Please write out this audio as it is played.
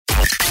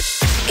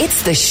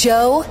It's the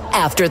show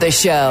after the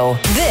show.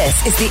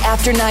 This is the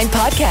After 9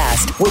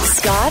 podcast with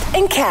Scott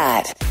and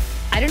Kat.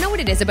 I don't know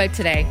what it is about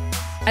today.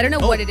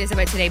 What it is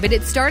about today, but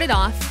it started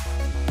off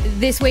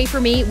this way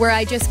for me where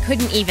I just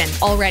couldn't even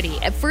already.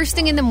 At first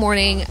thing in the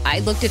morning, I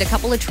looked at a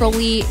couple of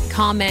trolly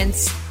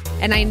comments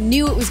and I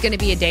knew it was going to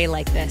be a day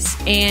like this.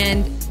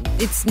 And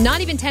it's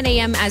not even 10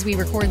 a.m. as we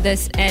record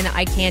this, and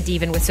I can't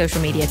even with social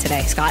media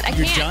today, Scott.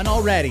 You're done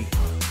already.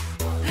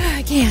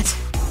 I can't.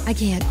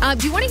 Do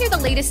you want to hear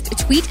the latest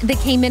tweet that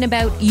came in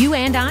about you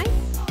and I?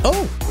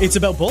 Oh, it's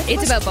about both of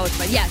us? It's about both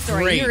of us. Yeah,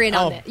 sorry. Great. You're in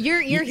on it.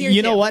 You're here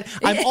You know too. what?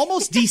 I'm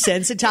almost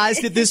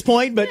desensitized at this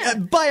point,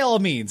 but by all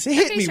means,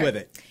 hit me with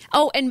it.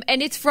 Oh, and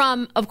it's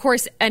from, of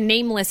course, a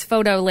nameless,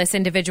 photo-less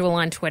individual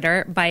on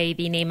Twitter by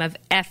the name of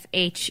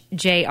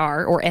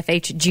FHJR, or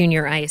FH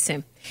Jr., I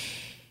assume.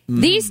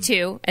 These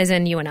two, as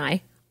in you and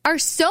I, are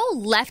so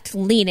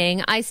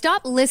left-leaning, I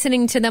stopped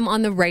listening to them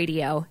on the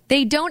radio.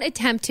 They don't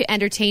attempt to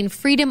entertain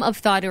freedom of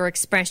thought or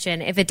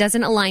expression if it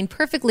doesn't align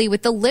perfectly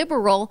with the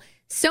liberal,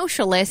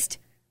 socialist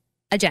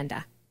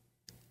agenda.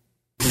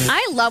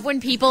 I love when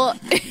people...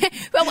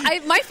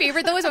 my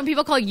favorite, though, is when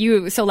people call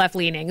you so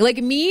left-leaning. Like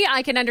me,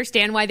 I can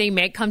understand why they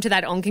may come to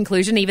that own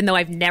conclusion, even though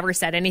I've never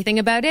said anything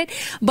about it.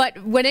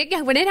 But when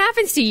it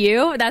happens to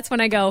you, that's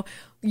when I go...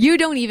 You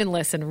don't even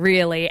listen,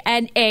 really.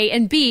 And A,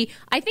 and B,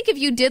 I think if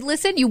you did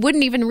listen, you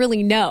wouldn't even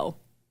really know.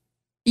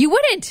 You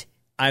wouldn't.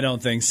 I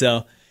don't think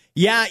so.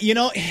 Yeah,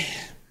 let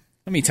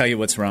me tell you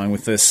what's wrong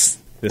with this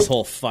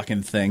whole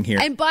fucking thing here.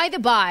 And by the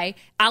by,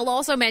 I'll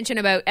also mention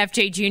about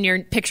FJ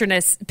Jr.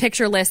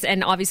 pictureless,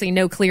 and obviously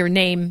no clear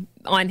name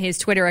on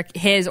his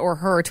or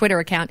her Twitter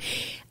account.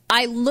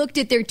 I looked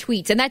at their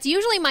tweets, and that's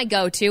usually my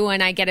go-to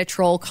when I get a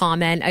troll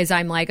comment, as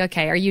I'm like,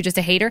 okay, are you just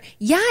a hater?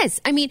 Yes.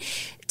 I mean,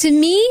 to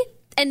me...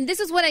 And this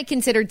is what I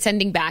considered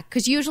sending back,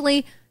 because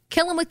usually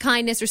kill them with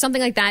kindness or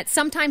something like that.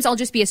 Sometimes I'll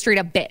just be a straight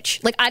up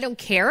bitch. Like, I don't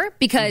care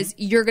because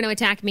you're going to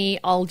attack me.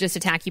 I'll just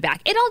attack you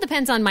back. It all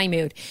depends on my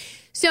mood.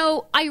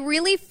 So I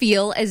really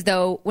feel as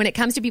though when it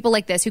comes to people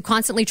like this who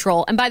constantly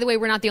troll, and by the way,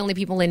 we're not the only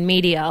people in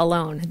media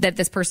alone that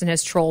this person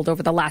has trolled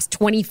over the last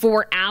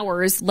 24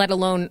 hours, let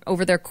alone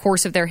over their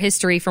course of their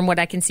history from what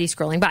I can see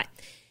scrolling by.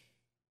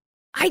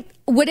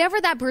 Whatever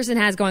that person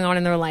has going on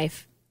in their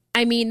life,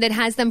 I mean, that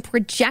has them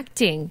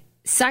projecting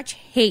such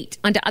hate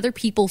onto other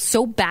people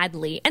so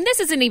badly. And this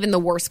isn't even the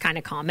worst kind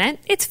of comment.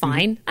 It's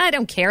fine. I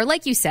don't care.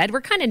 Like you said, we're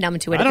kind of numb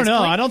to it. I don't know.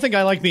 Point. I don't think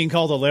I like being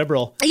called a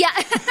liberal. Yeah.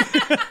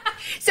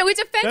 So it's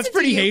offensive. That's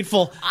pretty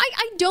hateful.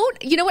 I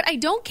don't, you know what? I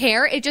don't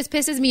care. It just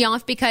pisses me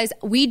off because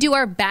we do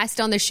our best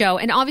on the show.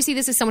 And obviously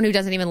this is someone who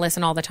doesn't even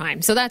listen all the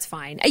time. So that's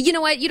fine. You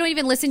know what? You don't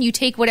even listen. You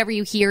take whatever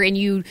you hear and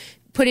you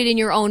put it in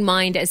your own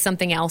mind as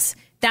something else.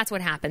 That's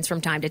what happens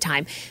from time to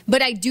time.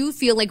 But I do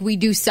feel like we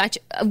do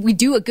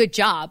a good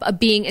job of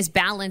being as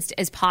balanced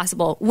as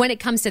possible when it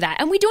comes to that.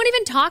 And we don't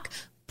even talk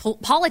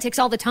politics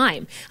all the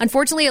time.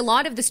 Unfortunately, a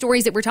lot of the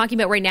stories that we're talking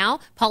about right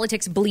now,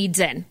 politics bleeds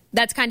in.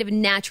 That's kind of a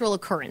natural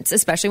occurrence,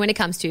 especially when it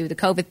comes to the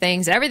COVID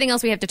things and everything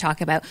else we have to talk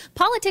about.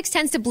 Politics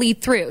tends to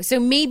bleed through. So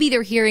maybe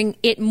they're hearing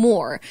it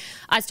more.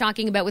 Us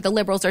talking about what the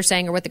liberals are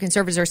saying or what the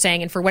conservatives are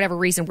saying. And for whatever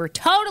reason, we're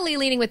totally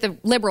leaning with the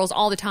liberals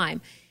all the time.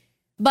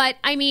 But,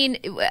 I mean,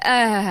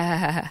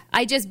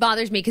 it just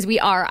bothers me because we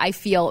are, I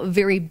feel,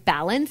 very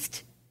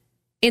balanced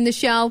in the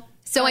show.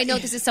 So I know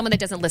this is someone that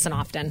doesn't listen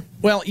often.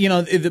 Well,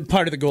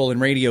 part of the goal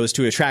in radio is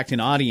to attract an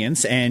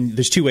audience, and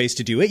there's two ways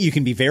to do it. You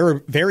can be very,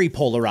 very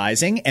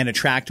polarizing and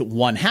attract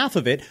one half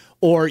of it,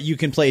 or you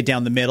can play it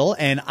down the middle,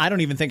 and I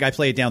don't even think I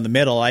play it down the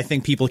middle. I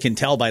think people can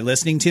tell by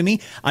listening to me.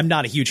 I'm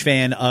not a huge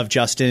fan of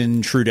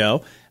Justin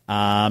Trudeau.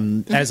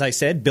 As I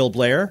said, Bill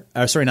Blair,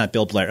 not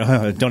Bill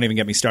Blair. Don't even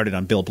get me started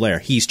on Bill Blair.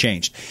 He's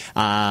changed.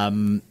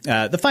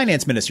 The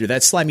finance minister,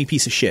 that slimy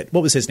piece of shit.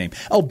 What was his name?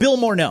 Oh, Bill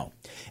Morneau.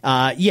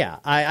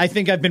 I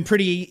think I've been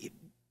pretty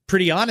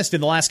honest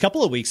in the last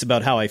couple of weeks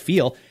about how I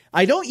feel.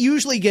 I don't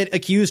usually get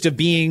accused of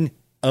being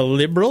a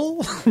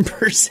liberal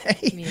per se.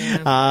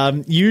 Yeah.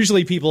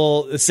 Usually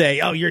people say,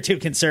 oh, you're too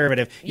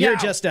conservative. You're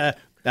just a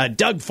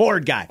Doug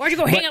Ford guy. Why'd you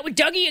go hang out with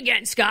Dougie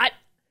again, Scott?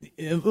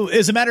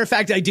 As a matter of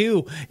fact, I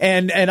do,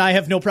 and I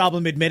have no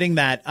problem admitting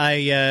that.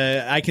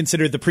 I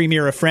considered the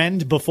premier a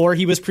friend before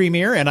he was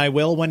premier, and I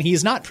will when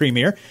he's not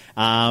premier.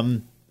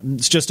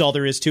 It's just all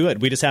there is to it.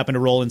 We just happen to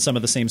roll in some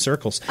of the same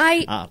circles.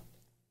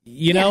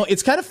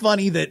 It's kind of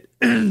funny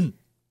that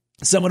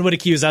someone would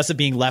accuse us of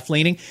being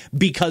left-leaning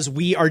because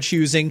we are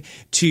choosing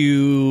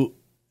to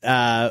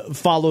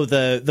follow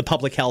the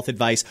public health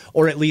advice,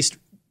 or at least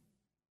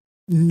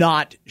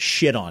not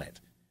shit on it.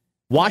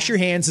 Wash your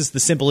hands is the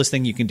simplest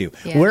thing you can do.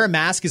 Yeah. Wear a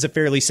mask is a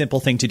fairly simple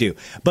thing to do.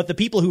 But the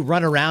people who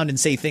run around and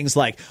say things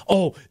like,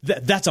 oh,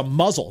 that's a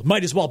muzzle,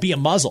 might as well be a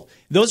muzzle.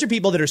 Those are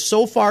people that are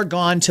so far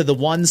gone to the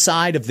one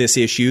side of this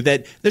issue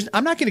that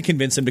I'm not going to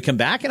convince them to come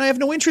back, and I have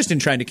no interest in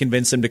trying to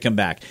convince them to come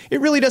back.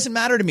 It really doesn't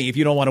matter to me if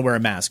you don't want to wear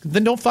a mask.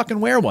 Then don't fucking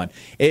wear one.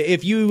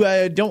 If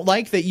you don't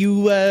like that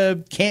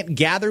you can't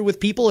gather with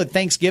people at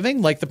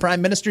Thanksgiving, like the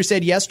Prime Minister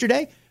said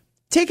yesterday,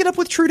 take it up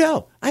with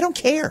Trudeau. I don't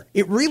care.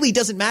 It really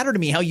doesn't matter to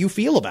me how you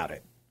feel about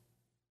it.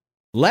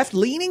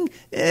 Left-leaning?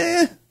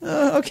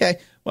 Okay.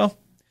 Well,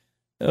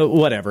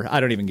 whatever. I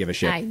don't even give a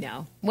shit. I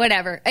know.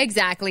 Whatever.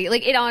 Exactly.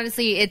 Like, it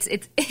honestly,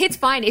 it's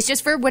fine. It's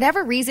just for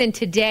whatever reason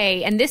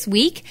today and this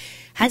week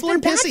has People been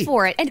are bad pissy.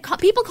 for it. And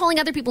people calling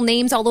other people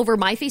names all over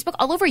my Facebook,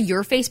 all over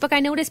your Facebook. I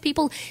notice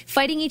people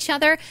fighting each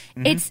other.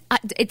 It's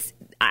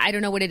I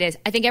don't know what it is.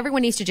 I think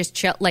everyone needs to just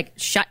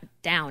shut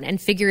down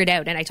and figure it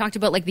out. And I talked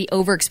about like the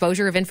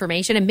overexposure of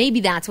information, and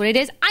maybe that's what it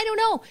is. I don't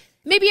know.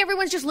 Maybe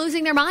everyone's just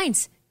losing their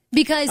minds.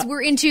 Because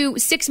we're into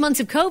 6 months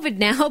of COVID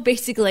now,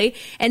 basically,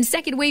 and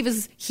second wave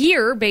is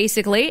here,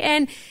 basically,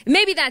 and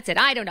maybe that's it.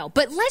 I don't know.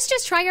 But let's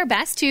just try our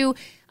best to,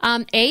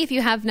 if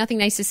you have nothing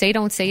nice to say,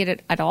 don't say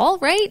it at all,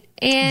 right?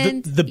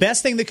 And the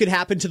best thing that could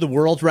happen to the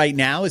world right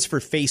now is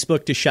for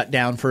Facebook to shut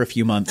down for a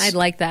few months. I'd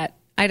like that.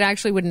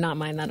 Would not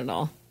mind that at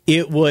all.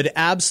 It would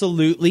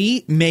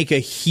absolutely make a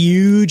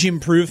huge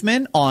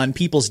improvement on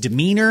people's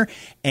demeanor,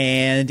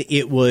 and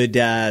it would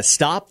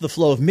stop the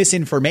flow of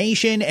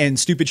misinformation and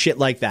stupid shit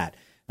like that.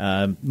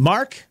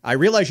 Mark, I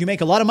realize you make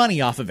a lot of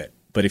money off of it,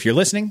 but if you're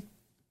listening,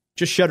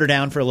 just shut her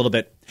down for a little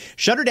bit.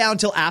 Shut her down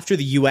till after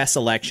the U.S.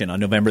 election on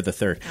November the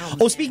 3rd.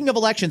 Oh, speaking of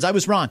elections, I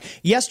was wrong.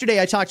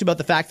 Yesterday, I talked about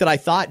the fact that I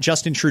thought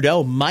Justin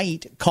Trudeau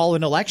might call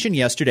an election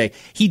yesterday.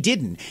 He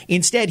didn't.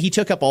 Instead, he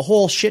took up a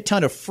whole shit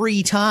ton of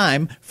free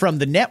time from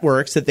the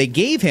networks that they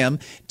gave him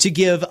to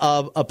give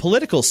a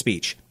political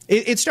speech.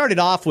 It started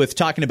off with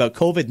talking about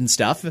COVID and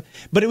stuff,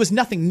 but it was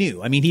nothing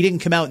new. I mean, he didn't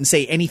come out and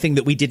say anything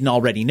that we didn't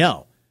already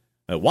know.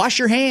 Wash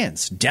your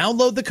hands,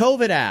 download the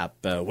COVID app,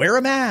 wear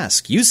a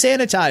mask, use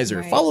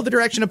sanitizer, follow the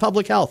direction of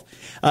public health.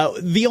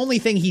 The only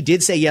thing he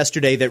did say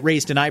yesterday that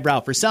raised an eyebrow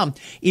for some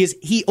is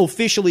he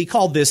officially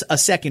called this a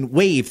second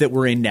wave that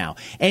we're in now.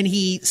 And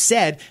he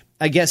said,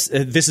 I guess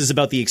this is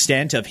about the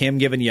extent of him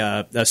giving you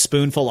a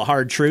spoonful of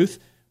hard truth.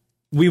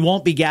 We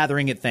won't be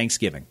gathering at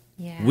Thanksgiving.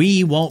 Yeah.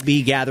 We won't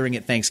be gathering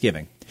at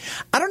Thanksgiving.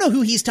 I don't know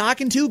who he's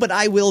talking to, but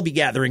I will be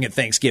gathering at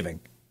Thanksgiving.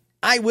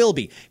 I will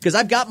be, because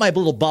I've got my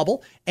little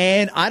bubble,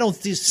 and I don't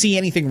see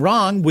anything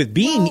wrong with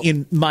being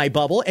in my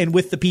bubble and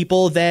with the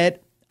people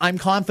that I'm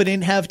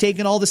confident have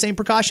taken all the same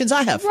precautions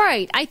I have.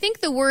 Right. I think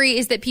the worry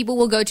is that people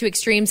will go to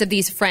extremes of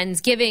these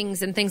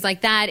Friendsgivings and things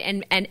like that,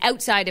 and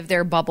outside of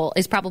their bubble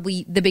is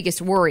probably the biggest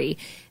worry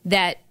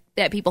that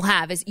people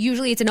have. Is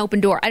usually it's an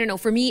open door. I don't know.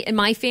 For me and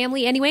my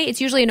family anyway,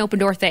 it's usually an open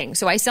door thing.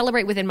 So I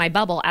celebrate within my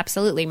bubble,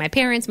 absolutely. My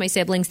parents, my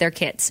siblings, their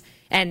kids.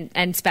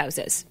 And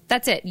spouses.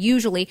 That's it,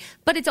 usually.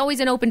 But it's always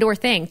an open door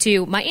thing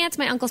to my aunts,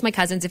 my uncles, my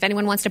cousins. If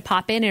anyone wants to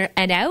pop in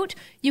and out,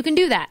 you can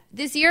do that.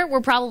 This year,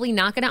 we're probably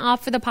not going to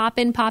opt for the pop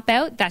in, pop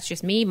out. That's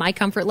just me, my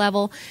comfort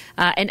level,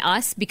 and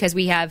us, because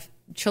we have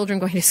children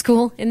going to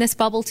school in this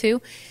bubble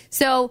too.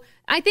 So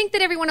I think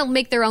that everyone will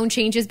make their own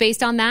changes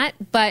based on that.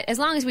 But as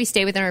long as we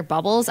stay within our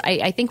bubbles,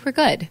 I think we're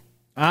good.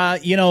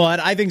 You know what?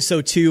 I think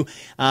so, too.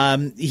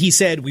 He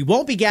said, we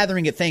won't be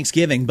gathering at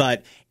Thanksgiving,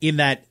 but in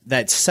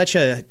that's such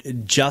a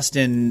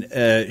Justin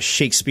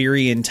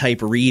Shakespearean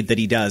type read that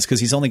he does, because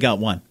he's only got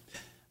one.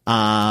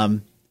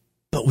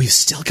 But we've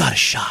still got a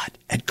shot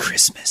at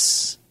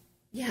Christmas.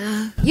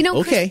 Yeah. You know,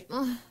 okay.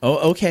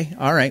 Okay.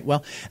 All right.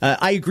 Well,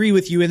 I agree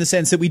with you in the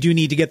sense that we do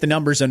need to get the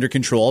numbers under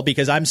control,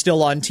 because I'm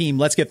still on team.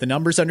 Let's get the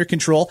numbers under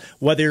control.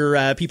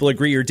 Whether people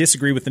agree or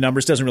disagree with the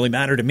numbers doesn't really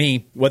matter to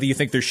me. Whether you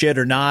think they're shit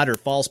or not, or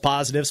false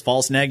positives,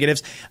 false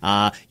negatives,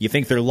 you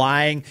think they're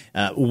lying,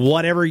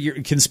 whatever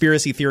your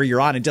conspiracy theory you're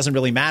on, it doesn't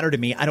really matter to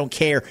me. I don't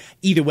care.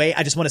 Either way,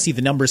 I just want to see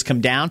the numbers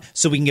come down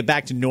so we can get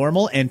back to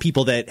normal, and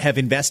people that have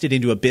invested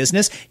into a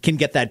business can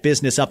get that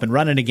business up and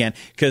running again,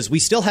 because we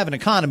still have an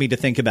economy to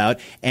think about.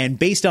 And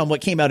based on what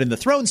came out in the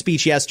throne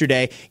speech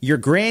yesterday, your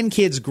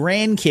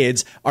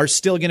grandkids are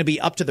still going to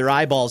be up to their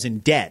eyeballs in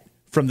debt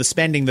from the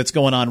spending that's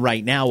going on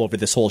right now over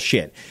this whole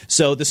shit.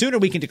 So the sooner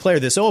we can declare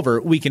this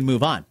over, we can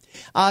move on.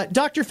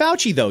 Dr.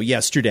 Fauci, though,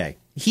 yesterday,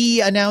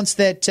 he announced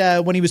that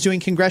when he was doing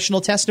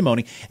congressional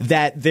testimony,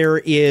 that there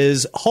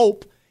is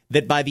hope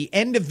that by the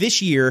end of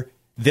this year,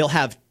 they'll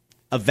have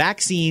a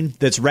vaccine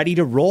that's ready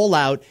to roll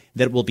out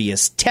that will be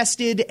as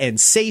tested and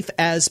safe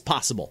as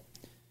possible.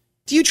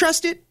 Do you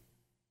trust it?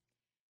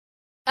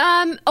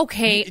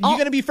 Okay. You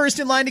going to be first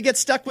in line to get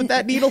stuck with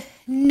that needle?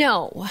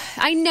 No,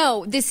 I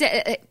know this.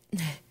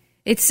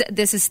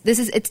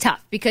 It's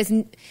tough, because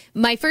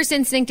my first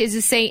instinct is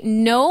to say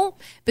no,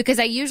 because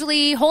I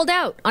usually hold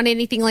out on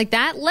anything like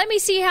that. Let me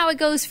see how it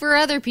goes for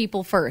other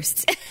people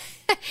first.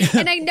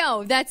 And I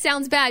know that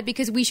sounds bad,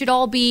 because we should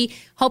all be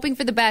hoping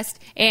for the best,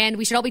 and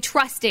we should all be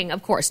trusting.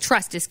 Of course,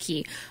 trust is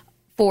key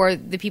for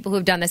the people who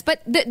have done this.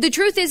 But the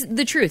truth is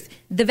the truth.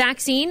 The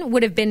vaccine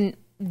would have been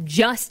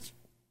just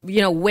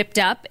whipped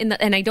up, and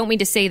I don't mean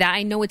to say that.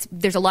 I know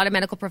there's a lot of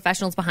medical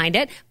professionals behind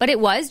it, but it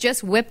was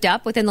just whipped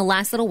up within the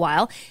last little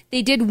while.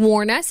 They did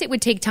warn us it would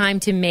take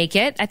time to make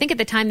it. I think at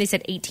the time they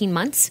said 18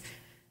 months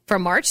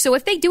from March. So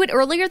if they do it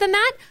earlier than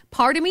that,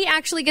 part of me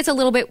actually gets a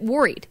little bit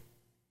worried,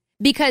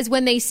 because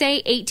when they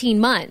say 18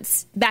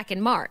 months back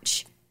in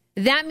March,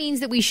 that means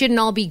that we shouldn't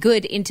all be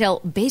good until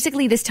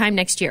basically this time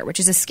next year, which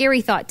is a scary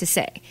thought to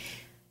say.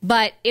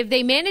 But if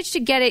they manage to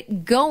get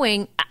it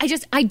going,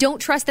 I don't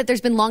trust that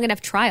there's been long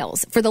enough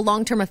trials for the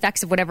long-term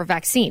effects of whatever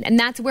vaccine. And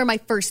that's where my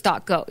first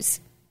thought goes.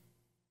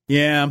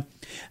 Yeah.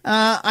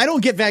 I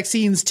don't get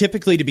vaccines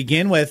typically to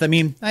begin with. I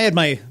mean, I had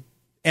my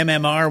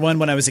MMR one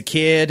when I was a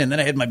kid, and then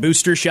I had my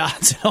booster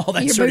shots and all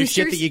that sort of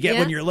shit that you get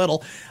when you're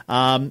little.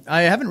 I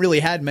haven't really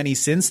had many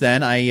since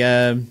then. I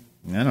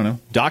don't know.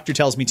 Doctor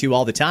tells me to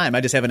all the time.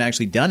 I just haven't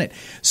actually done it.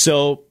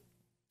 So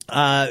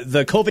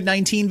the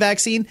COVID-19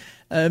 vaccine,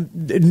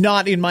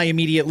 not in my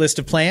immediate list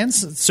of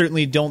plans.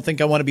 Certainly don't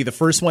think I want to be the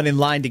first one in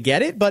line to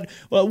get it, but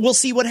we'll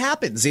see what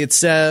happens.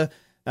 It's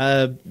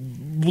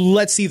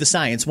let's see the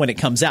science when it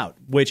comes out,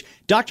 which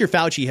Dr.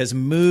 Fauci has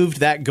moved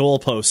that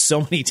goalpost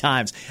so many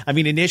times. I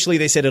mean, initially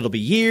they said it'll be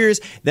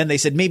years. Then they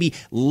said maybe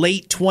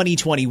late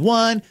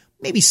 2021,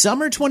 maybe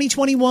summer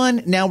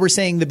 2021. Now we're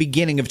saying the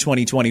beginning of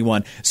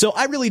 2021. So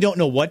I really don't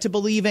know what to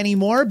believe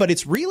anymore, but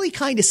it's really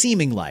kind of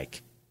seeming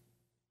like,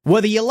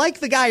 whether you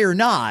like the guy or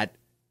not,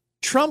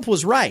 Trump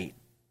was right.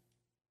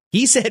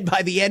 He said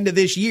by the end of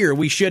this year,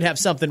 we should have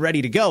something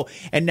ready to go.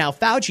 And now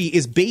Fauci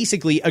is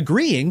basically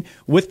agreeing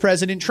with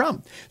President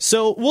Trump.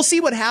 So we'll see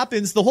what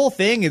happens. The whole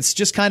thing, it's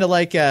just kind of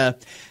like a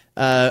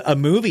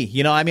movie.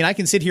 You know, I mean, I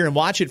can sit here and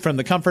watch it from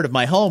the comfort of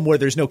my home where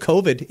there's no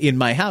COVID in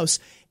my house.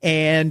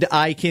 And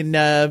I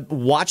can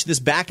watch this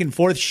back and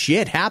forth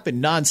shit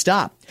happen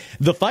nonstop.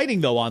 The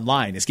fighting, though,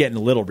 online is getting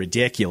a little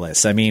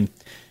ridiculous. I mean,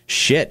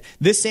 shit.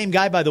 This same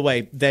guy, by the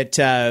way,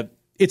 that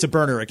it's a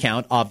burner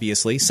account,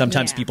 obviously.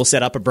 Sometimes people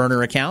set up a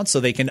burner account so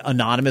they can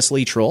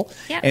anonymously troll.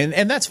 Yep.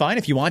 And that's fine.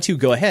 If you want to,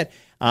 go ahead.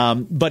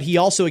 But he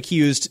also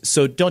accused,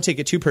 so don't take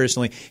it too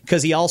personally,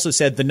 because he also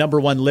said the number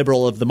one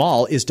liberal of them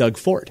all is Doug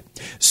Ford.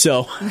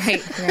 So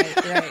Right.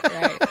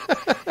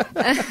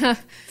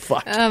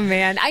 Fuck. Oh,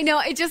 man. I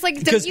know. It's just like...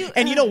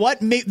 And you know what?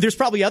 There's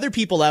probably other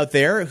people out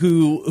there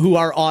who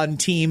are on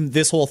team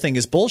this whole thing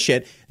is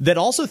bullshit that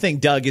also think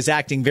Doug is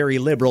acting very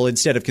liberal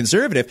instead of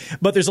conservative.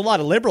 But there's a lot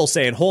of liberals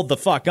saying, hold the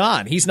fuck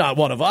on. He's not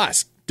one of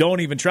us.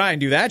 Don't even try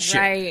and do that shit.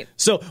 Right.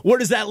 So where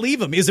does that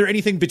leave him? Is there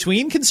anything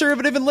between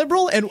conservative and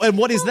liberal? And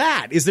what is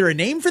that? Is there a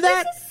name for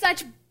that?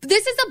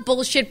 This is the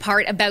bullshit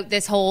part about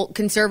this whole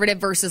conservative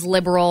versus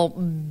liberal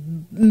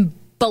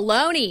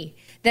baloney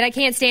that I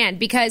can't stand,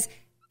 because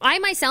I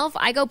myself,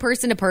 I go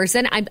person to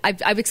person.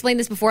 I've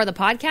explained this before on the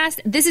podcast.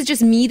 This is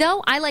just me,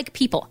 though. I like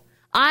people.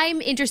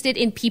 I'm interested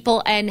in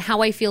people and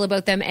how I feel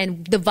about them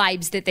and the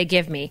vibes that they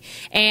give me.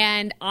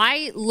 And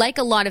I like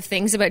a lot of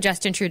things about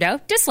Justin Trudeau,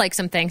 dislike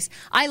some things.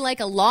 I like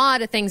a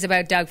lot of things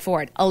about Doug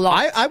Ford, a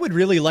lot. I would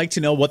really like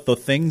to know what the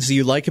things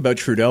you like about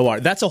Trudeau are.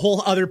 That's a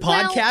whole other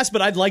podcast,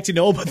 but I'd like to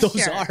know what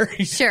those are.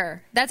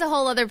 Sure. That's a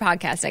whole other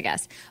podcast, I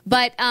guess.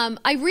 But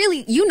I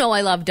really,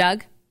 I love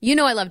Doug.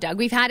 I love Doug.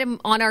 We've had him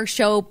on our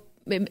show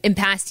in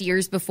past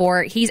years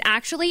before. He's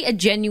actually a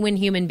genuine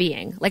human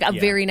being, like a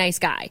very nice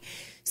guy.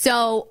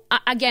 So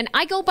again,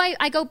 I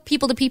go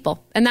people to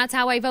people, and that's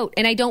how I vote.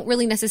 And I don't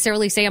really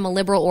necessarily say I'm a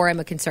liberal or I'm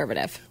a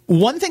conservative.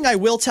 One thing I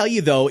will tell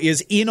you, though,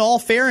 is in all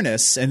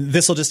fairness, and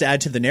this will just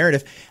add to the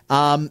narrative,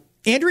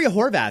 Andrea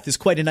Horwath is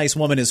quite a nice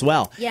woman as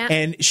well. Yeah.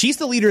 And she's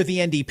the leader of the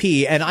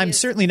NDP, and I'm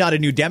certainly not a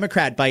New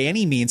Democrat by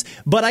any means,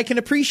 but I can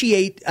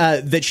appreciate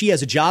that she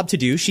has a job to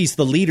do. She's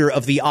the leader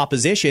of the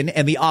opposition,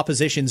 and the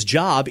opposition's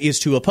job is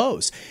to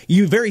oppose.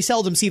 You very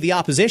seldom see the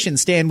opposition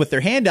stand with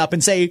their hand up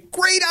and say,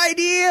 great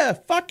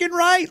idea, fucking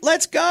right,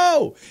 let's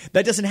go.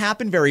 That doesn't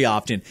happen very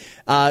often.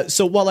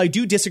 So while I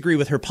do disagree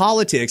with her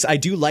politics, I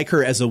do like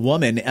her as a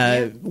woman.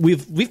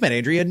 We've met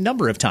Andrea a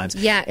number of times.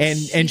 Yeah.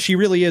 And she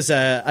really is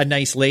a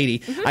nice lady.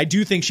 Mm-hmm. I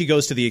do think she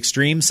goes to the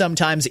extreme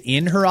sometimes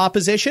in her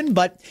opposition,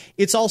 but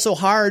it's also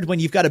hard when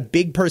you've got a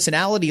big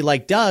personality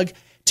like Doug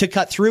to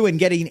cut through and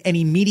getting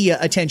any media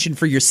attention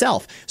for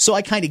yourself. So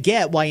I kind of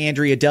get why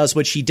Andrea does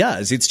what she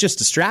does. It's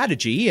just a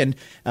strategy. And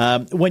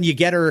when you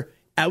get her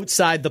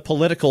outside the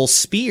political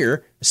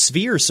sphere,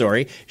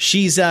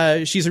 she's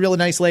a really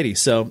nice lady.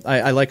 So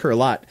I like her a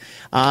lot.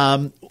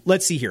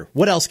 Let's see here.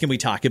 What else can we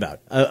talk about?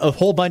 A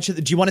whole bunch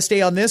of. Do you want to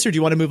stay on this, or do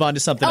you want to move on to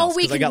something else? Oh,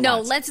 we can. No,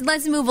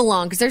 let's move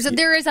along, because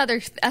there is other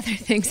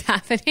things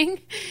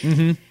happening.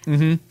 Mm-hmm. Mm-hmm.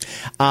 Do you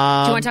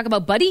want to talk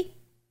about Buddy?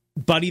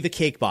 Buddy the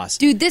Cake Boss.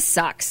 Dude, this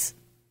sucks.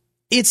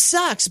 It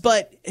sucks,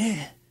 but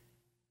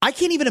I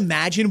can't even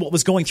imagine what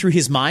was going through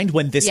his mind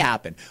when this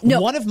happened. No.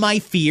 One of my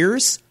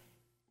fears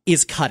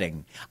is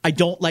cutting. I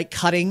don't like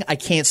cutting. I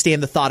can't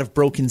stand the thought of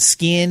broken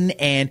skin,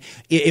 and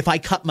if I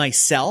cut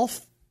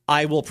myself,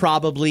 I will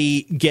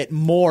probably get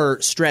more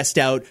stressed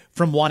out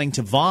from wanting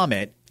to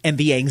vomit and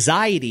the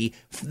anxiety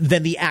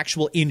than the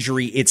actual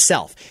injury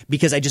itself,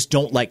 because I just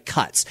don't like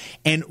cuts.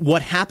 And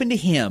what happened to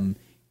him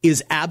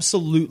is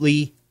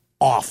absolutely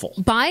awful.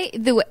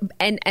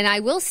 And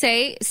I will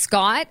say,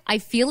 Scott, I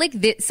feel like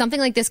something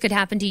like this could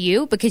happen to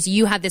you because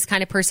you have this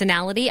kind of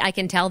personality I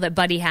can tell that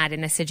Buddy had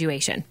in this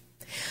situation.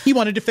 He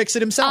wanted to fix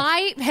it himself.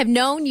 I have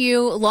known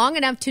you long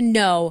enough to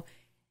know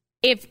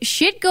if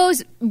shit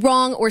goes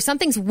wrong or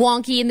something's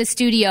wonky in the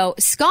studio,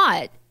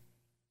 Scott,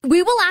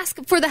 we will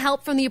ask for the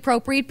help from the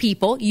appropriate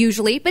people,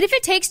 usually. But if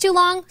it takes too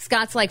long,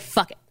 Scott's like,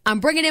 fuck it. I'm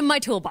bringing in my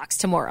toolbox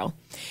tomorrow.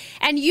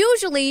 And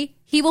usually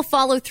he will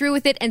follow through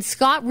with it, and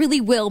Scott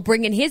really will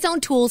bring in his own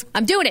tools.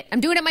 I'm doing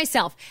it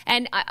myself.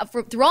 And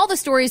through all the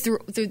stories, through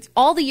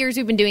all the years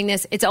we've been doing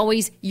this, it's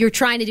always you're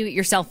trying to do it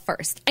yourself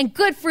first. And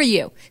good for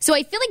you. So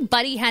I feel like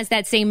Buddy has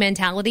that same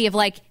mentality of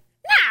like,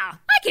 nah,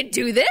 I can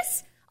do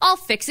this. I'll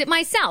fix it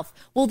myself.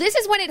 Well, this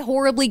is when it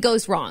horribly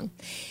goes wrong.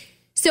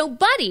 So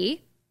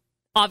Buddy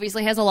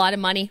obviously has a lot of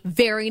money,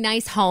 very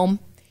nice home.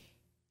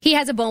 He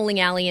has a bowling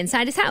alley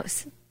inside his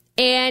house.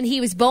 And he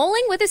was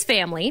bowling with his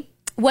family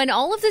when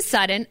all of a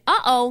sudden,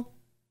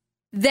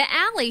 the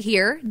alley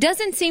here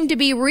doesn't seem to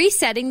be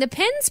resetting the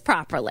pins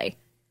properly.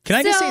 Can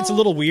I just say it's a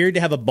little weird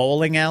to have a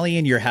bowling alley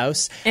in your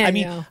house? I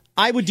mean,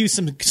 I would do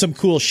some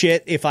cool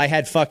shit if I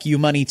had fuck you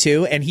money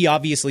too, and he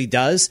obviously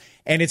does.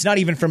 And it's not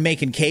even from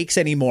making cakes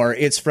anymore.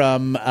 It's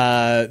from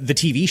the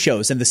TV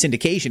shows, and the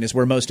syndication is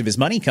where most of his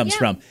money comes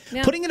from.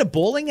 Yeah. Putting in a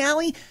bowling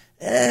alley,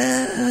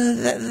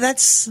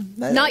 that's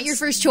not your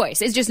first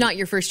choice. It's just not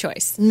your first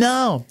choice.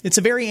 No, it's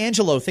a very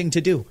Angelo thing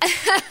to do.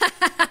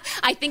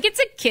 I think it's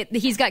a kid.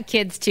 He's got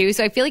kids too,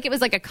 so I feel like it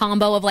was like a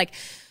combo of like,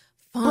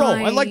 fine.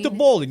 Bro, I like the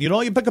bowling. You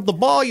know, you pick up the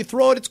ball, you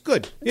throw it, it's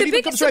good. It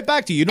even comes right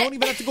back to you. You don't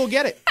even have to go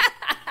get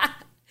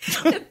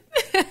it.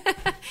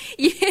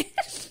 Yeah.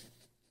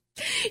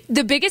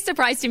 The biggest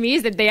surprise to me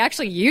is that they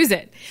actually use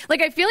it.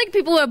 Like, I feel like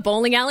people who have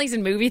bowling alleys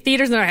and movie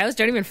theaters in their house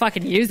don't even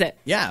fucking use it.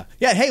 Yeah.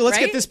 Hey, let's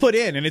get this put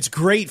in. And it's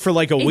great for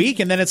like a week.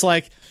 And then it's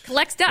like,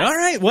 collects dust. All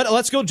right,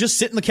 let's go just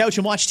sit on the couch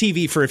and watch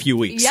TV for a few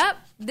weeks. Yep.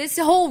 This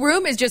whole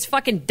room is just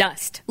fucking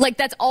dust. Like,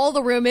 that's all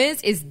the room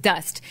is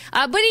dust.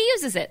 But he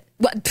uses it.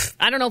 Well,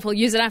 I don't know if he'll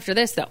use it after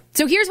this, though.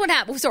 So here's what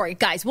happened. Sorry,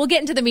 guys. We'll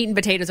get into the meat and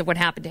potatoes of what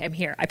happened to him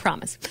here. I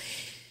promise.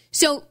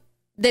 So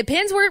the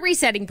pins weren't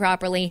resetting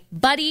properly.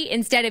 Buddy,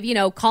 instead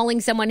of,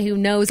 calling someone who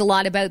knows a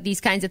lot about these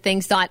kinds of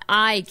things, thought,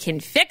 I can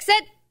fix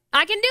it.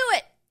 I can do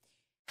it.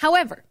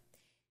 However,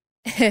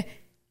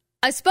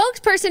 a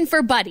spokesperson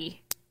for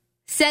Buddy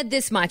said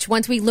this much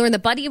once we learned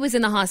that Buddy was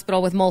in the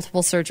hospital with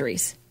multiple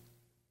surgeries.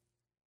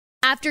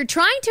 After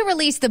trying to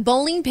release the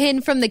bowling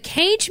pin from the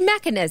cage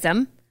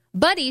mechanism,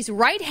 Buddy's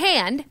right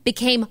hand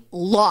became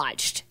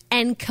lodged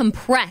and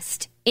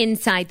compressed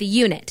inside the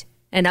unit.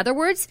 In other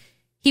words,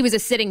 he was a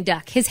sitting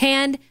duck. His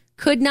hand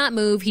could not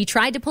move. He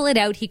tried to pull it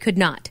out. He could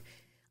not.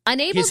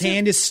 His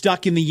hand is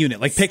stuck in the unit.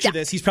 Like, picture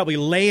this. He's probably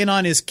laying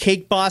on his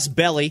Cake Boss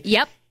belly.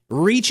 Yep.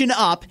 Reaching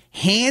up,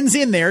 hands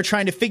in there,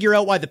 trying to figure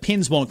out why the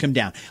pins won't come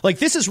down. Like,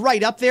 this is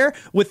right up there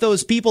with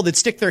those people that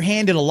stick their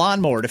hand in a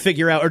lawnmower to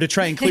figure out or to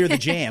try and clear the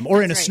jam,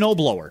 or in a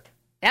snowblower.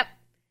 Yep.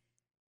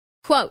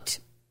 Quote,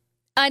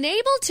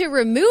 unable to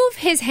remove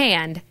his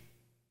hand,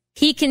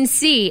 he can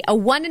see a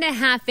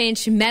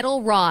 1.5-inch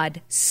metal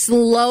rod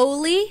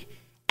slowly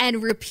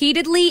and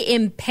repeatedly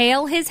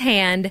impale his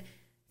hand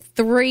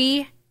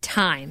 3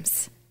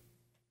 times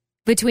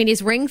between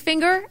his ring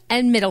finger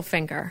and middle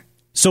finger.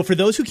 So for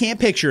those who can't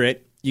picture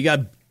it, you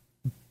got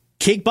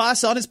Cake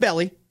Boss on his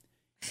belly,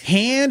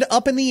 hand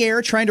up in the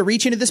air trying to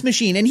reach into this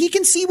machine, and he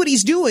can see what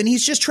he's doing.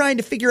 He's just trying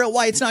to figure out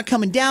why it's not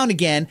coming down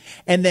again.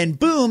 And then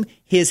boom,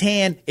 his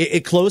hand,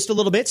 it closed a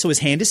little bit, so his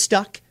hand is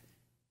stuck.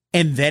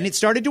 And then it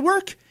started to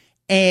work.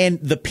 And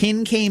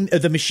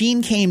the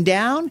machine came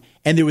down,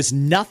 and there was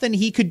nothing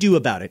he could do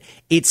about it.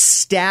 It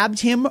stabbed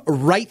him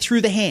right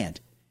through the hand.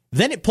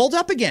 Then it pulled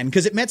up again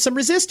because it met some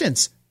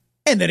resistance.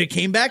 And then it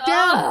came back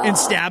down and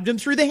stabbed him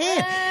through the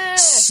hand.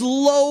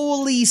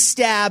 Slowly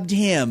stabbed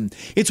him.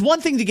 It's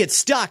one thing to get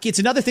stuck. It's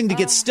another thing to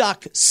get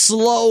stuck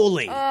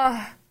slowly.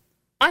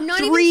 I'm not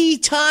 3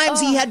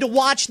 times he had to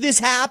watch this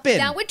happen.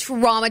 That would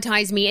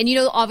traumatize me.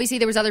 And, obviously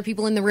there was other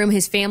people in the room,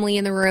 his family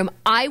in the room.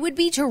 I would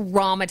be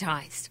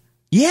traumatized.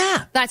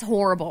 Yeah. That's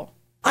horrible.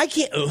 I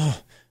can't.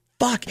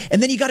 Fuck.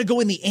 And then you got to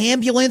go in the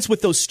ambulance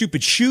with those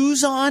stupid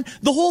shoes on.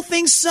 The whole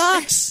thing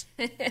sucks.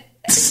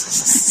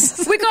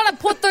 We gotta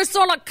put this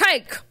on a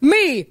cake.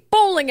 Me,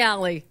 bowling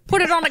alley.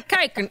 Put it on a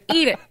cake and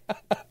eat it.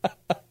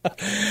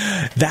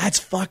 That's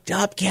fucked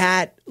up,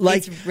 Kat.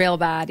 Like, it's real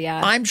bad,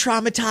 yeah. I'm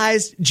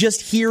traumatized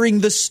just hearing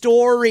the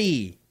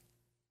story.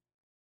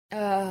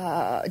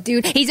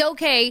 Dude, he's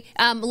okay.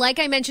 Like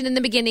I mentioned in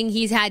the beginning,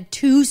 he's had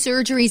 2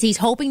 surgeries. He's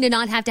hoping to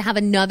not have to have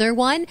another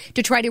one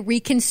to try to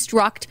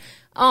reconstruct.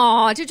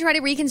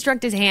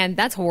 His hand.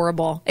 That's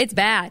horrible. It's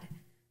bad.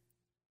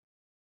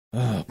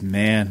 Oh,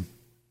 man.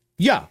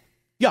 Yeah.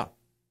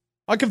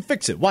 I can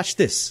fix it. Watch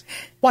this.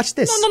 No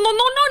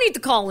need to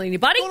call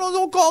anybody. No,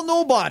 don't call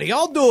nobody.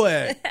 I'll do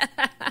it.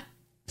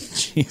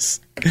 Jeez.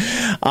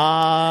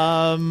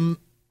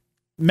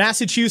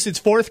 Massachusetts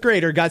 4th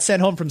grader got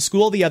sent home from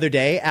school the other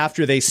day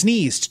after they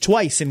sneezed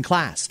twice in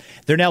class.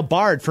 They're now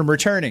barred from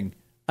returning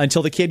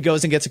until the kid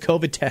goes and gets a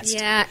COVID test.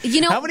 Yeah.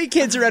 How many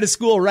kids are out of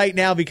school right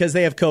now because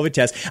they have COVID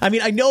tests? I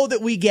mean, I know that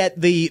we get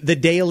the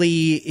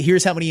daily,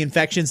 here's how many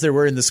infections there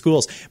were in the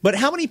schools, but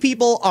how many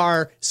people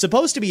are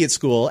supposed to be at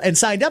school and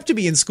signed up to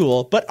be in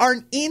school, but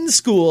aren't in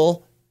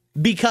school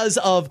because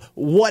of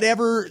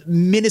whatever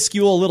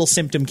minuscule little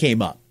symptom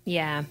came up?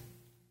 Yeah.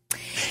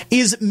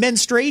 Is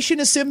menstruation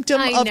a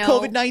symptom of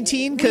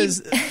COVID-19?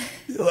 Because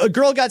a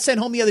girl got sent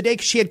home the other day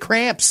because she had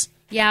cramps.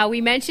 Yeah,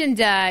 we mentioned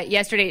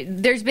yesterday,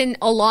 there's been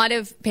a lot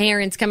of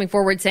parents coming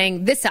forward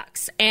saying, this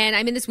sucks. And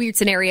I'm in this weird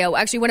scenario.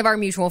 Actually, one of our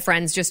mutual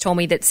friends just told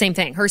me that same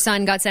thing. Her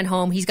son got sent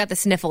home. He's got the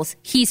sniffles.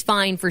 He's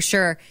fine for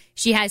sure.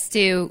 She has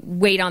to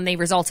wait on the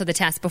results of the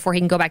test before he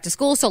can go back to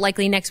school. So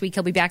likely next week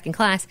he'll be back in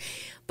class.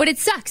 But it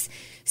sucks.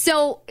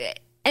 So...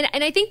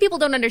 And I think people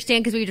don't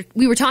understand because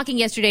we were talking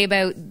yesterday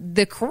about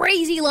the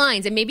crazy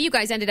lines, and maybe you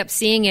guys ended up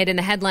seeing it in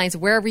the headlines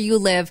wherever you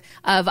live,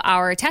 of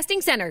our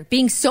testing center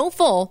being so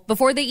full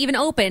before they even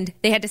opened,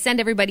 they had to send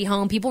everybody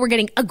home. People were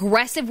getting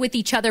aggressive with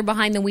each other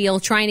behind the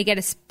wheel, trying to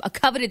get a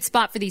coveted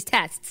spot for these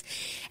tests.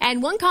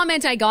 And one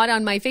comment I got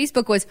on my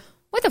Facebook was,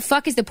 what the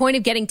fuck is the point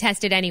of getting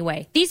tested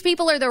anyway? These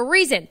people are the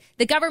reason.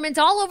 The governments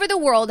all over the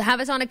world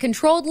have us on a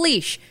controlled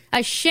leash.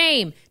 A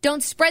shame.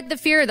 Don't spread the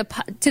fear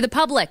to the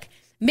public.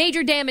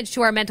 Major damage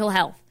to our mental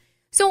health.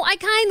 So I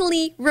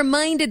kindly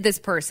reminded this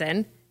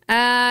person,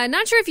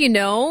 not sure if you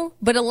know,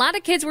 but a lot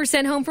of kids were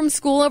sent home from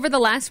school over the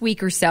last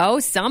week or so.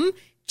 Some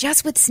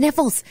just with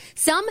sniffles,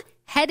 some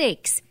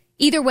headaches.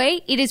 Either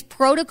way, it is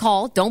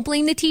protocol. Don't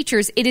blame the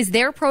teachers. It is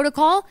their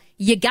protocol.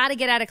 You got to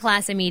get out of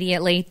class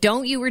immediately.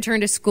 Don't you return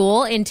to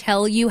school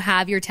until you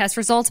have your test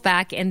results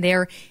back and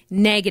they're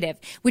negative,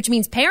 which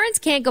means parents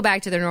can't go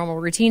back to their normal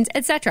routines,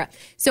 etc.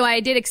 So I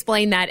did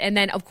explain that. And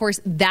then, of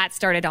course, that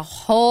started a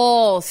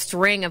whole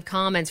string of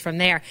comments from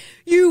there.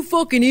 You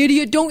fucking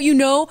idiot. Don't you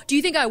know? Do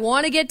you think I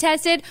want to get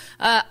tested?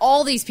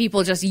 All these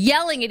people just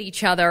yelling at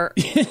each other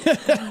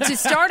to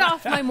start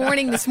off my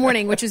morning this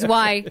morning, which is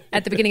why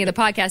at the beginning of the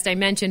podcast I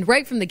mentioned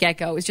right from the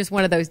get-go, it was just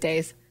one of those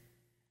days.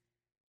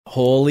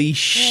 Holy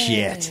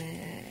shit.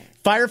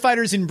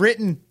 Firefighters in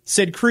Britain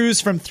said crews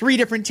from 3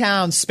 different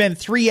towns spent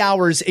 3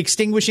 hours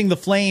extinguishing the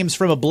flames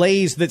from a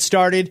blaze that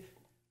started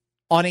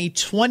on a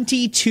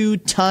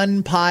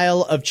 22-ton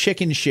pile of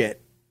chicken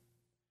shit.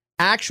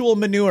 Actual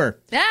manure.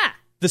 Ah.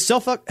 The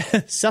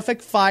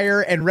Suffolk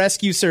Fire and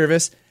Rescue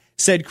Service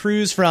said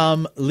crews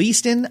from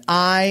Leiston,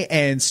 Eye,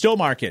 and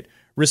Stowmarket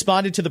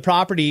responded to the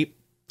property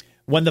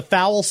when the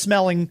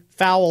foul-smelling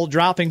foul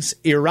droppings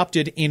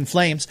erupted in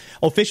flames.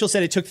 Officials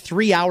said it took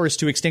 3 hours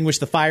to extinguish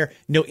the fire.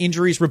 No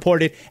injuries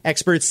reported.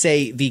 Experts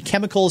say the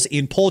chemicals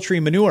in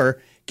poultry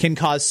manure can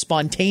cause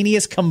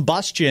spontaneous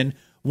combustion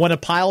when a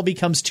pile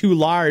becomes too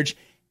large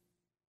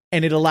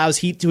and it allows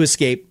heat to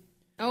escape.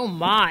 Oh,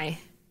 my.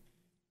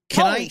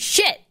 Holy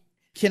shit.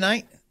 Can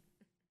I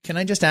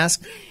just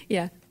ask?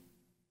 Yeah.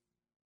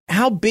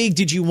 How big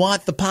did you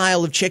want the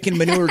pile of chicken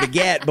manure to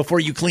get before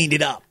you cleaned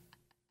it up?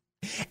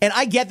 And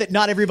I get that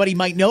not everybody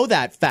might know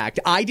that fact.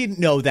 I didn't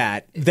know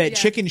that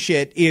chicken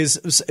shit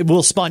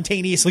will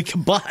spontaneously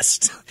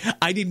combust.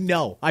 I didn't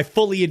know. I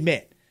fully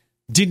admit.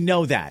 Didn't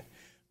know that.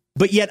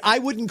 But yet I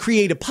wouldn't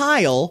create a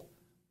pile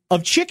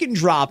of chicken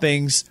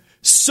droppings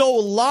so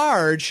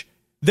large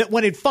that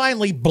when it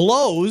finally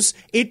blows,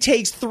 it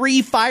takes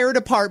 3 fire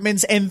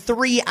departments and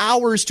 3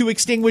 hours to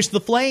extinguish the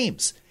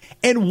flames.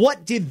 And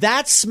what did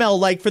that smell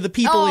like for the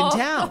people in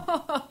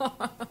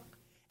town?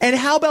 And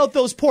how about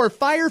those poor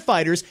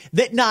firefighters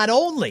that not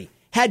only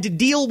had to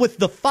deal with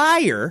the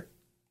fire,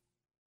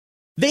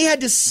 they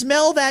had to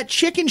smell that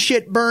chicken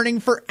shit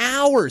burning for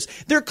hours.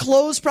 Their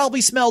clothes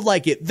probably smelled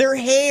like it. Their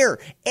hair,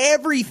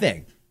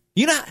 everything.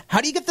 You know,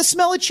 how do you get the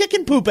smell of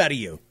chicken poop out of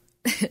you?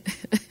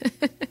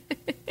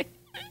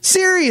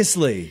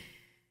 Seriously.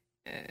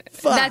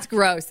 Fuck. That's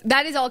gross.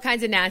 That is all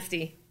kinds of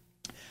nasty.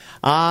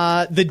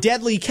 The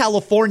deadly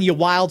California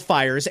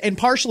wildfires and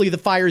partially the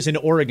fires in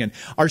Oregon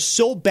are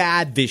so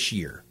bad this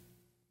year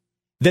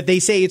that they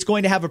say it's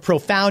going to have a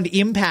profound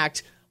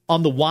impact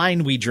on the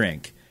wine we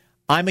drink.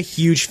 I'm a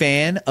huge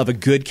fan of a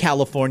good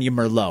California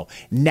Merlot,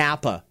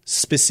 Napa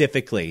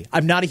specifically.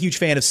 I'm not a huge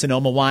fan of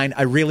Sonoma wine.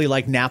 I really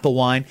like Napa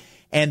wine.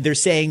 And they're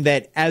saying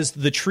that as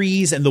the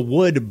trees and the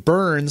wood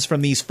burns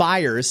from these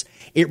fires,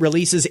 it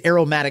releases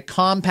aromatic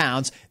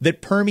compounds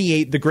that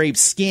permeate the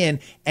grape's skin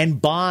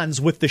and bonds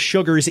with the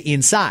sugars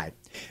inside.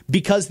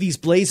 Because these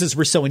blazes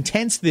were so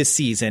intense this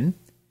season,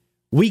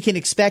 we can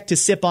expect to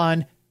sip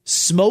on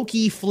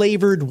smoky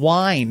flavored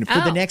wine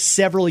for the next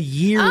several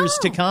years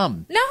to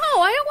come. No,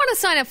 I don't want to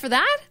sign up for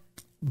that.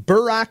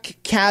 Burak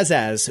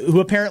Kazaz, who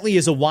apparently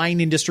is a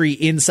wine industry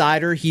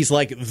insider, he's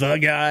like the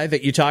guy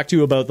that you talk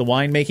to about the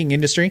winemaking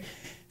industry,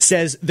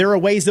 says there are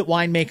ways that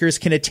winemakers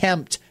can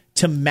attempt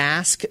to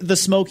mask the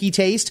smoky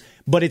taste,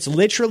 but it's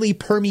literally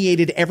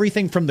permeated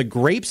everything from the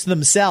grapes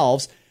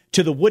themselves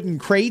to the wooden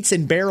crates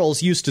and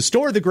barrels used to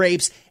store the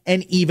grapes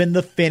and even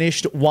the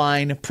finished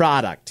wine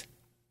product.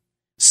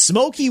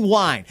 Smoky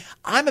wine.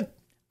 I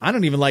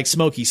don't even like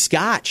smoky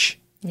scotch.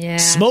 Yeah.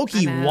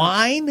 Smoky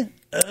wine?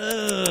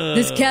 Ugh.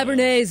 This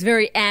Cabernet is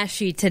very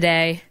ashy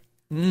today.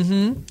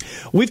 Mm-hmm.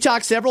 We've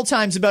talked several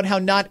times about how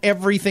not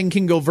everything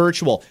can go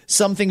virtual.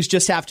 Some things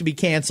just have to be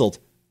canceled.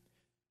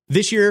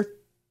 This year,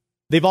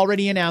 they've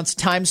already announced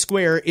Times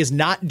Square is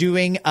not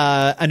doing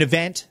an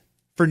event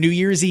for New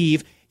Year's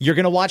Eve. You're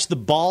going to watch the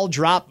ball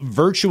drop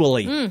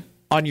virtually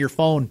on your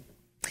phone.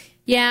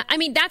 Yeah, I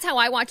mean, that's how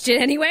I watched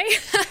it anyway.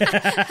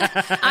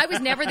 I was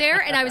never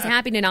there, and I was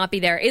happy to not be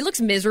there. It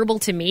looks miserable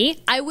to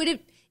me. I would have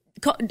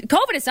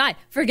COVID aside,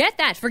 forget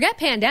that. Forget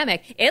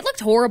pandemic. It looked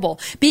horrible.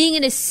 Being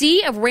in a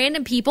sea of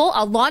random people,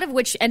 a lot of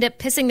which end up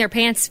pissing their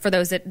pants for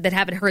those that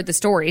haven't heard the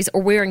stories,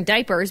 or wearing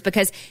diapers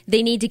because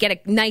they need to get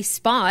a nice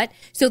spot.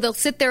 So they'll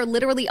sit there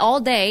literally all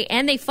day,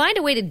 and they find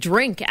a way to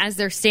drink as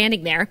they're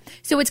standing there.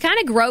 So it's kind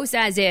of gross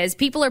as is.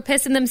 People are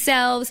pissing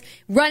themselves,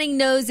 running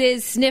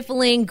noses,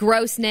 sniffling,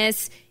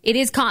 grossness. It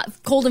is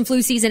cold and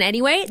flu season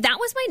anyway. That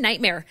was my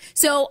nightmare.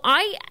 So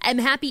I am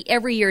happy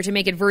every year to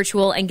make it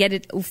virtual and get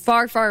it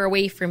far, far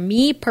away from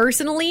me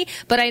personally.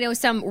 But I know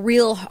some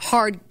real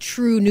hard,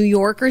 true New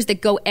Yorkers that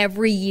go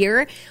every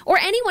year, or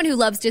anyone who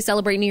loves to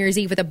celebrate New Year's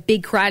Eve with a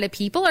big crowd of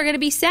people, are going to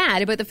be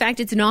sad about the fact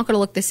it's not going to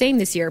look the same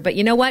this year. But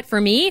you know what?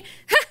 For me,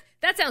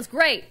 that sounds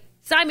great.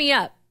 Sign me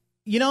up.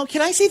 You know,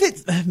 can I say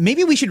that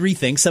maybe we should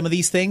rethink some of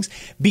these things?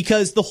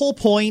 Because the whole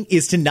point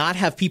is to not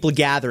have people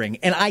gathering.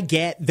 And I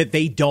get that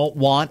they don't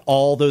want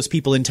all those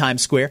people in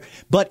Times Square.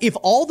 But if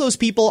all those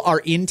people are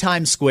in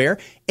Times Square,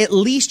 at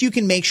least you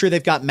can make sure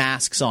they've got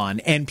masks on.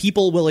 And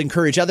people will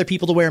encourage other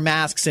people to wear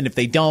masks. And if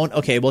they don't,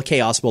 okay, well,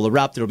 chaos will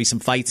erupt. There'll be some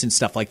fights and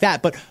stuff like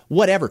that. But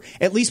whatever.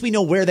 At least we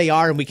know where they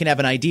are and we can have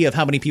an idea of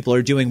how many people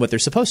are doing what they're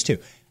supposed to.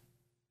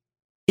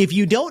 If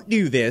you don't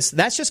do this,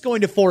 that's just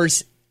going to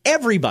force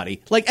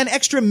everybody, like an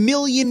extra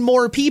million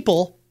more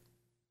people,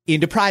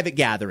 into private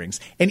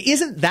gatherings. And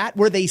isn't that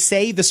where they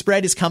say the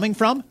spread is coming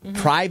from? Mm-hmm.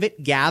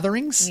 Private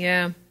gatherings?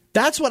 Yeah.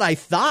 That's what I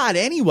thought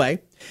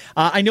anyway.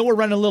 I know we're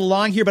running a little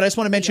long here, but I just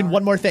want to mention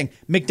one more thing.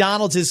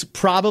 McDonald's is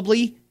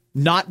probably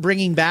not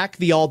bringing back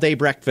the all-day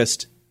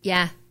breakfast.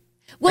 Yeah.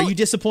 Well, are you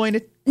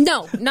disappointed?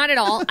 No, not at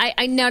all.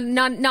 I know,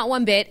 not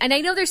one bit. And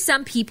I know there's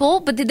some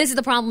people, but this is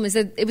the problem, is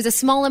that it was a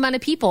small amount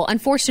of people,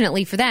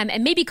 unfortunately for them.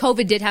 And maybe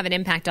COVID did have an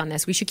impact on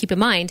this. We should keep in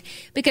mind,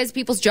 because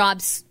people's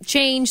jobs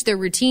changed, their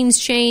routines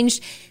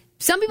changed.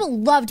 Some people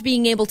loved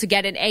being able to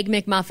get an Egg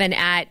McMuffin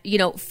at,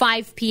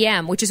 5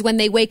 p.m., which is when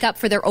they wake up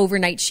for their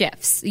overnight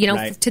shifts.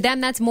 Right. To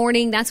them, that's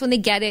morning. That's when they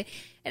get it.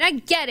 And I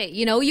get it.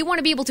 You want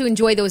to be able to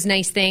enjoy those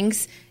nice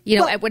things,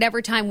 at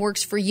whatever time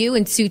works for you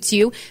and suits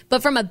you.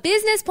 But from a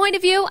business point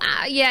of view,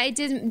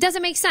 it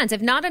doesn't make sense.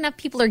 If not enough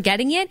people are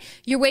getting it,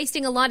 you're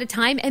wasting a lot of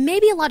time, and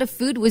maybe a lot of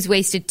food was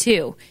wasted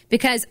too.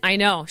 Because I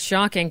know,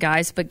 shocking,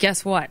 guys, but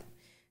guess what?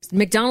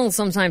 McDonald's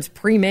sometimes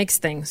pre-makes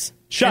things.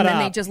 Shut up. And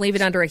then they just leave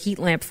it under a heat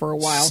lamp for a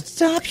while.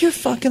 Stop your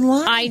fucking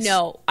lies. I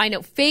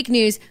know. Fake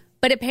news.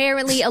 But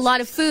apparently a lot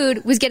of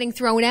food was getting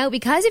thrown out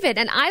because of it.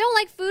 And I don't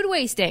like food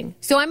wasting.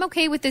 So I'm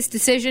okay with this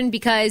decision,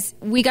 because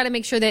we got to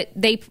make sure that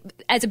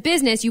as a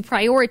business, you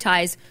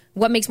prioritize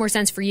what makes more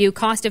sense for you,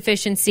 cost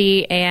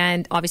efficiency,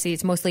 and obviously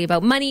it's mostly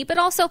about money. But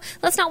also,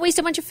 let's not waste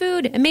a bunch of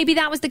food. And maybe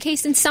that was the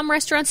case in some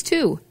restaurants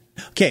too.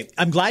 Okay,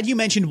 I'm glad you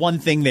mentioned one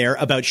thing there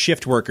about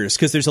shift workers,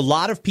 because there's a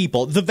lot of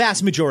people, the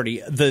vast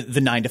majority, the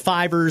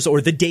 9-to-5ers or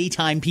the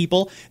daytime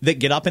people that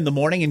get up in the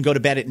morning and go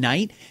to bed at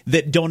night,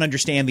 that don't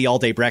understand the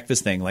all-day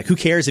breakfast thing. Like, who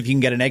cares if you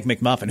can get an Egg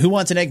McMuffin? Who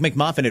wants an Egg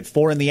McMuffin at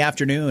 4 in the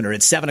afternoon or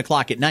at 7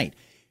 o'clock at night?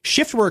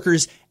 Shift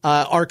workers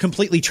are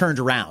completely turned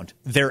around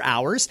their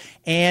hours.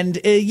 And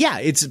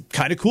it's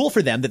kind of cool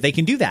for them that they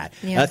can do that.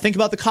 Yeah. Think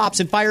about the cops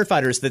and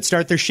firefighters that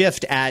start their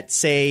shift at,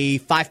 say,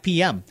 5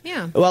 p.m.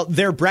 Yeah. Well,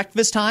 their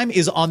breakfast time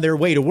is on their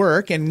way to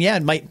work. And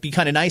it might be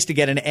kind of nice to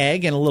get an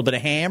egg and a little bit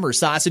of ham or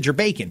sausage or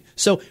bacon.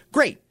 So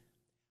great.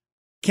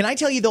 Can I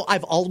tell you, though,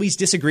 I've always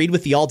disagreed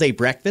with the all-day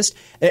breakfast.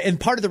 And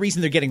part of the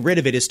reason they're getting rid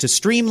of it is to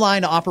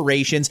streamline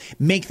operations,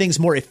 make things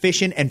more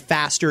efficient and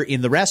faster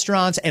in the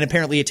restaurants. And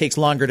apparently it takes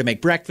longer to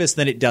make breakfast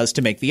than it does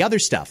to make the other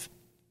stuff.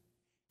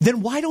 Then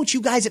why don't you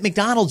guys at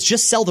McDonald's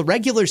just sell the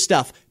regular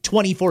stuff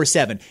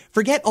 24/7?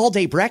 Forget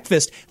all-day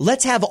breakfast.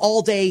 Let's have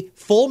all-day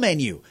full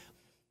menu.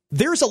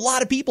 There's a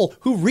lot of people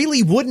who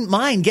really wouldn't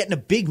mind getting a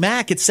Big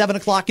Mac at 7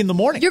 o'clock in the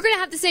morning. You're going to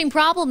have the same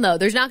problem, though.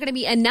 There's not going to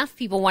be enough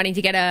people wanting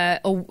to get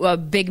a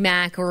Big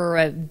Mac or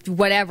a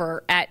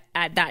whatever at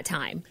that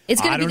time.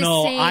 It's going to be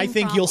the same problem. I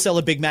think you'll sell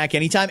a Big Mac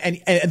anytime.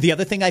 And the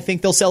other thing I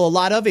think they'll sell a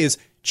lot of is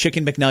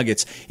Chicken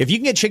McNuggets. If you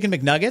can get Chicken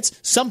McNuggets,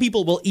 some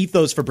people will eat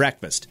those for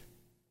breakfast.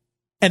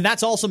 And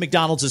that's also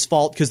McDonald's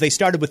fault, because they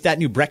started with that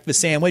new breakfast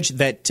sandwich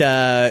that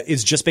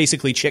is just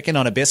basically chicken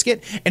on a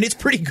biscuit. And it's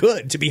pretty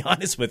good, to be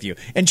honest with you.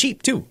 And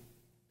cheap, too.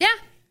 Yeah,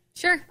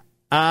 sure.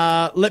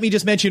 Let me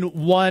just mention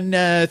one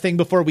thing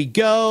before we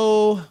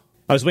go.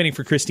 I was waiting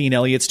for Christine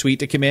Elliott's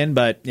tweet to come in,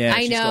 but yeah,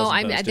 I know.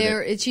 I'm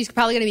there. She's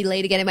probably going to be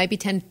late again. It might be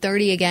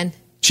 10:30 again.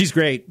 She's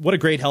great. What a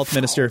great health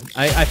minister.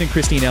 I think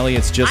Christine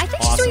Elliott's just awesome. I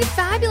think she's doing a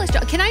fabulous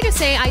job. Can I just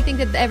say, I think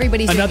that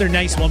everybody's another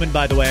nice woman,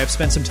 by the way. I've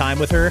spent some time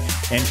with her,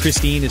 and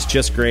Christine is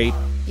just great.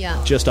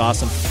 Yeah. Just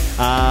awesome.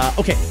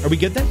 Okay, are we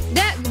good then?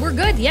 Yeah, we're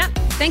good, yeah.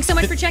 Thanks so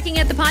much for checking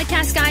out the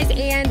podcast, guys,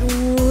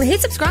 and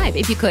hit subscribe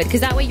if you could,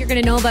 because that way you're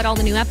going to know about all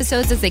the new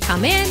episodes as they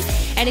come in.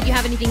 And if you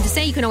have anything to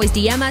say, you can always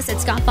DM us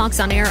at Scott Fox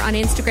On Air, on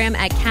Instagram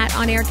at Cat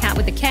On Air, Cat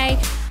with a K.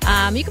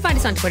 You can find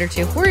us on Twitter,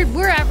 too.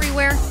 We're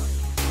everywhere.